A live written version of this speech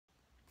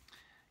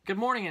Good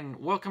morning and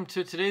welcome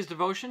to today's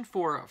devotion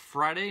for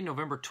Friday,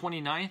 November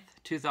 29th,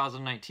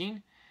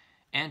 2019.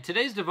 And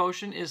today's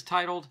devotion is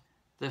titled,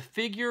 The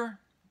Figure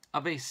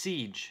of a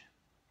Siege.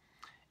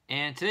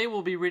 And today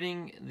we'll be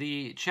reading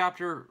the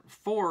chapter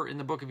 4 in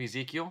the book of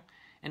Ezekiel,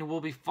 and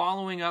we'll be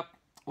following up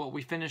what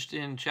we finished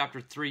in chapter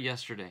 3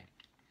 yesterday.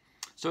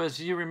 So as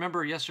you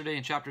remember yesterday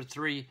in chapter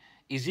 3,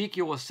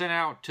 Ezekiel was sent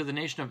out to the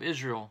nation of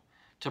Israel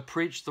to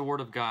preach the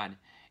word of God.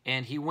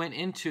 And he went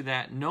into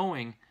that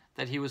knowing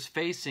that he was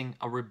facing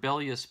a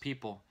rebellious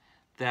people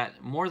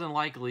that more than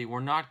likely were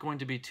not going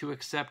to be too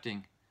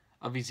accepting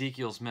of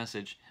Ezekiel's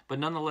message. But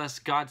nonetheless,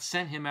 God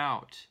sent him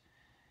out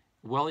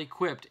well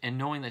equipped and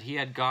knowing that he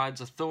had God's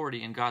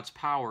authority and God's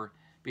power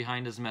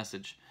behind his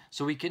message.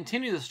 So we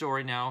continue the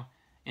story now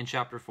in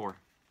chapter 4.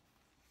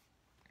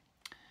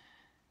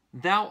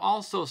 Thou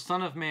also,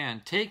 son of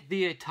man, take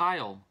thee a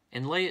tile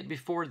and lay it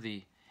before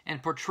thee,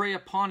 and portray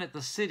upon it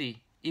the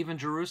city, even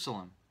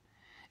Jerusalem,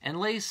 and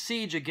lay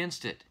siege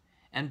against it,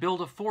 and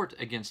build a fort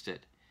against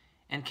it,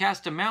 and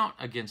cast a mount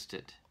against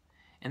it,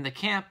 and the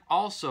camp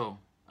also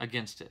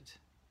against it,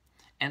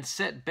 and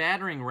set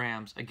battering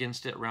rams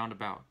against it round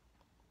about.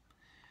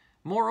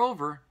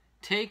 Moreover,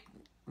 take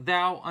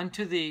thou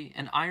unto thee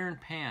an iron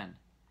pan,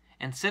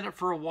 and set it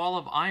for a wall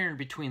of iron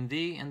between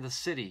thee and the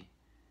city,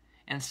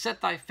 and set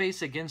thy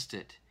face against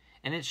it,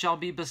 and it shall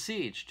be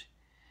besieged,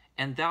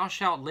 and thou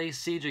shalt lay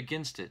siege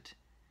against it.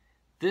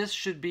 This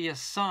should be a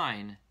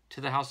sign to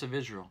the house of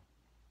Israel.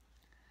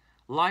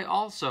 Lie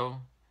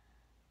also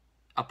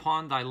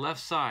upon thy left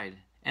side,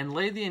 and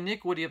lay the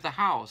iniquity of the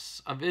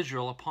house of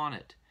Israel upon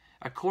it.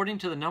 According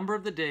to the number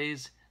of the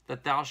days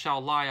that thou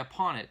shalt lie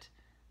upon it,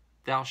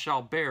 thou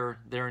shalt bear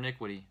their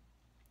iniquity.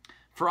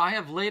 For I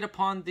have laid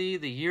upon thee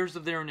the years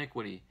of their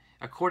iniquity,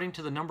 according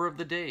to the number of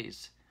the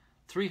days,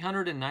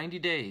 390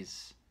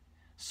 days.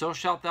 So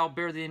shalt thou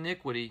bear the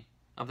iniquity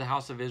of the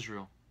house of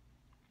Israel.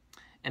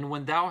 And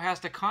when thou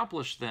hast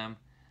accomplished them,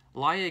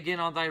 lie again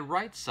on thy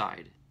right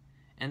side,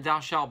 and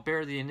thou shalt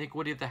bear the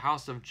iniquity of the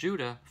house of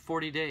Judah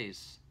 40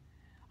 days.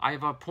 I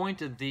have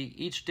appointed thee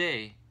each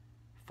day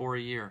for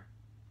a year.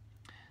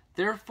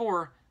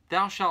 Therefore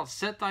thou shalt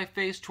set thy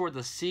face toward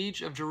the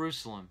siege of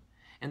Jerusalem,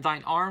 and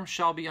thine arm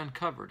shall be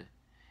uncovered,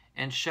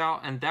 and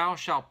thou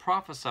shalt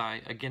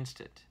prophesy against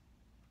it.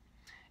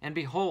 And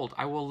behold,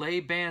 I will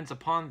lay bands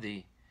upon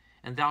thee,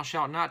 and thou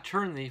shalt not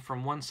turn thee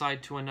from one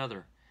side to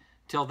another,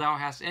 till thou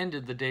hast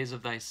ended the days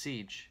of thy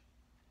siege.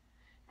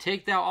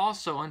 Take thou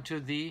also unto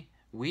thee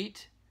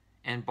wheat,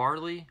 and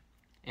barley,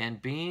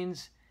 and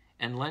beans,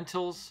 and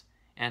lentils,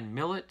 and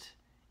millet,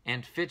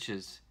 and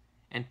fitches,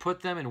 and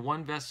put them in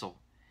one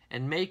vessel,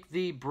 and make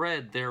thee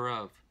bread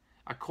thereof.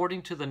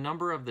 According to the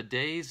number of the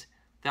days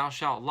thou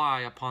shalt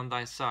lie upon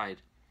thy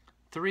side,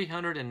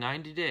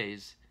 390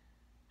 days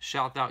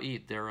shalt thou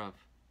eat thereof.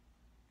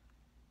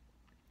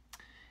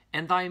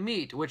 And thy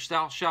meat which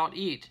thou shalt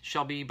eat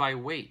shall be by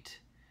weight,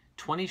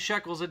 20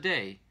 shekels a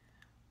day.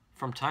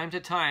 From time to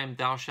time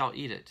thou shalt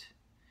eat it.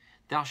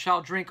 Thou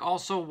shalt drink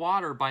also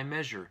water by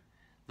measure,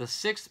 the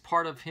 1/6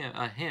 part of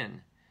a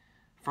hin.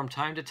 From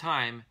time to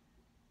time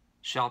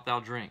shalt thou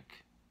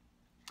drink.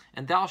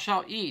 And thou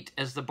shalt eat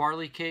as the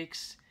barley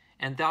cakes,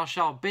 and thou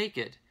shalt bake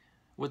it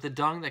with the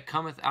dung that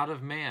cometh out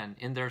of man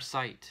in their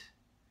sight.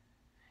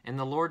 And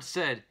the Lord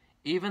said,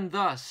 Even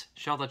thus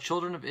shall the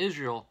children of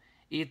Israel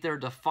eat their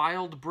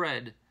defiled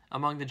bread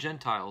among the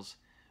Gentiles,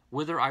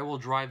 whither I will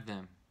drive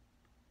them.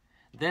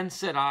 Then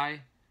said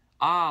I,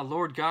 Ah,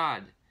 Lord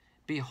God,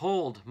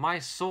 behold, my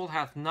soul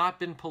hath not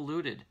been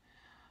polluted,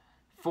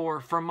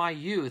 for from my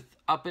youth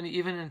up and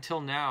even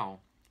until now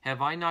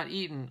have I not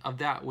eaten of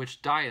that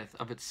which dieth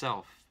of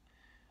itself,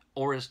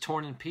 or is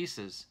torn in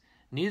pieces,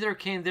 neither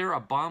came there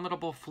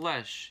abominable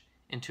flesh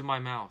into my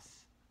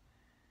mouth.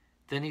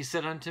 Then he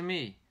said unto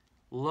me,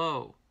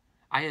 Lo,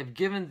 I have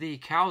given thee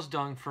cow's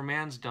dung for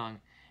man's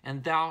dung,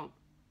 and thou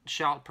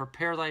shalt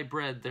prepare thy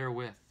bread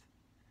therewith.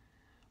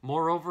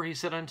 Moreover he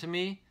said unto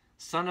me,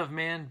 Son of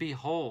man,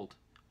 behold,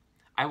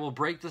 I will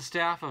break the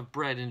staff of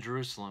bread in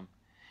Jerusalem,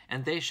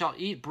 and they shall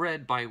eat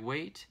bread by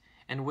weight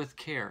and with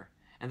care,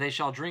 and they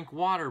shall drink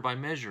water by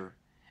measure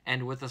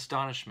and with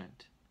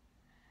astonishment,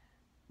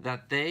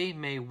 that they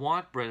may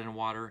want bread and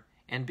water,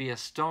 and be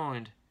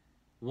astoned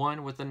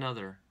one with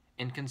another,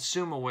 and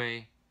consume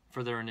away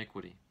for their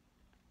iniquity.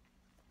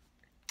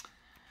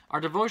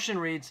 Our devotion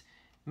reads,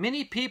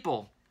 Many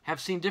people have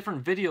seen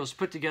different videos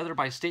put together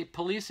by state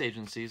police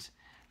agencies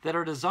that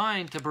are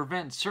designed to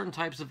prevent certain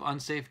types of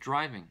unsafe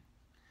driving.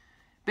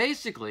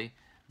 Basically,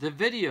 the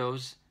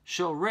videos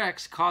show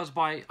wrecks caused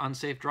by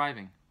unsafe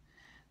driving.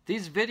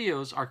 These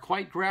videos are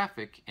quite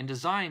graphic and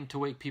designed to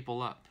wake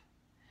people up.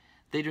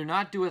 They do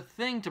not do a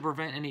thing to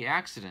prevent any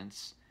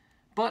accidents,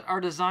 but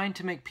are designed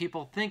to make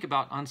people think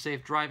about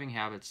unsafe driving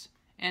habits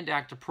and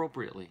act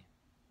appropriately.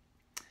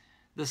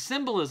 The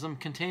symbolism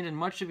contained in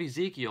much of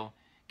Ezekiel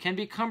can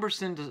be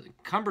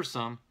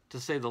cumbersome to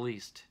say the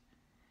least.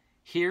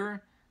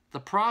 Here, the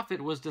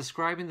prophet was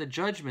describing the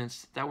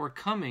judgments that were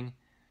coming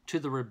to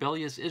the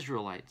rebellious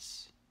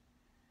Israelites.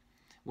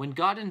 When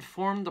God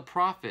informed the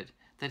prophet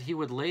that he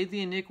would lay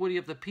the iniquity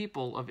of the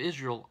people of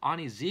Israel on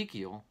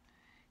Ezekiel,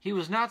 he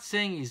was not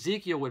saying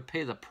Ezekiel would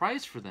pay the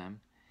price for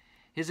them.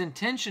 His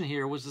intention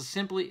here was to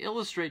simply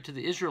illustrate to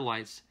the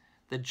Israelites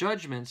the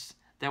judgments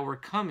that were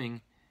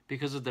coming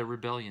because of their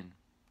rebellion.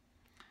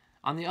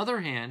 On the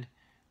other hand,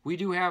 we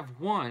do have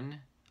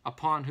one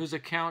upon whose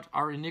account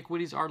our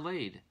iniquities are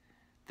laid.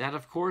 That,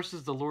 of course,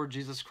 is the Lord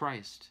Jesus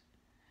Christ.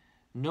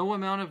 No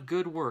amount of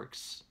good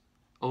works,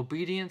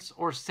 obedience,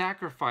 or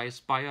sacrifice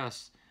by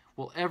us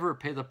will ever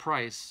pay the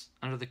price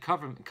under the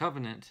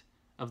covenant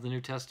of the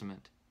New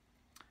Testament.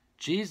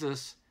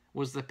 Jesus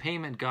was the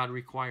payment God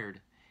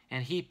required,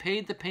 and he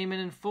paid the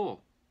payment in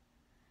full.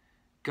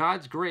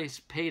 God's grace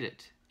paid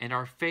it, and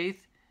our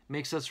faith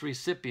makes us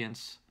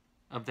recipients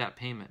of that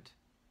payment.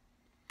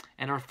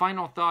 And our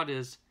final thought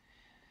is,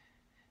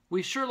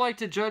 we sure like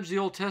to judge the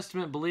Old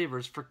Testament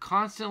believers for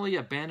constantly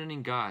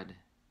abandoning God,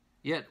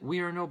 yet we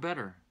are no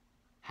better.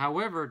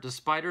 However,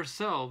 despite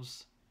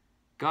ourselves,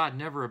 God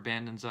never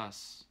abandons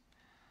us.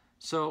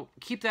 So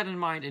keep that in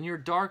mind in your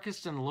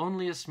darkest and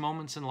loneliest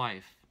moments in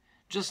life.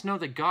 Just know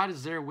that God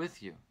is there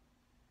with you.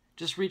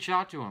 Just reach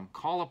out to him,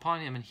 call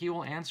upon him, and he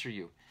will answer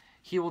you.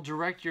 He will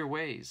direct your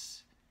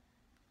ways.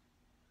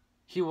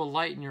 He will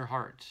lighten your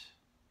heart.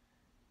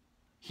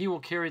 He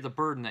will carry the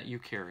burden that you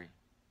carry.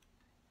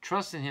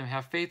 Trust in him,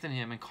 have faith in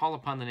him, and call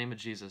upon the name of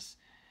Jesus,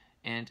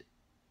 and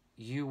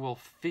you will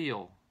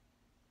feel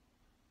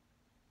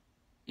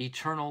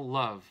eternal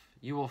love.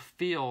 You will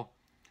feel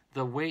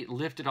the weight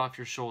lifted off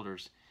your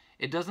shoulders.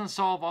 It doesn't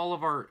solve all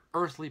of our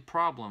earthly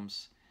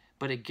problems,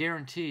 but it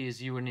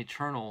guarantees you an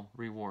eternal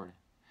reward.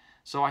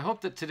 So I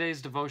hope that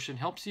today's devotion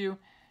helps you.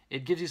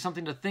 It gives you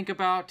something to think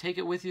about. Take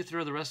it with you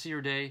through the rest of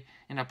your day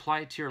and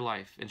apply it to your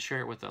life and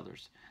share it with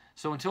others.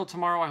 So until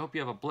tomorrow, I hope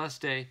you have a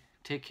blessed day.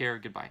 Take care.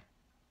 Goodbye.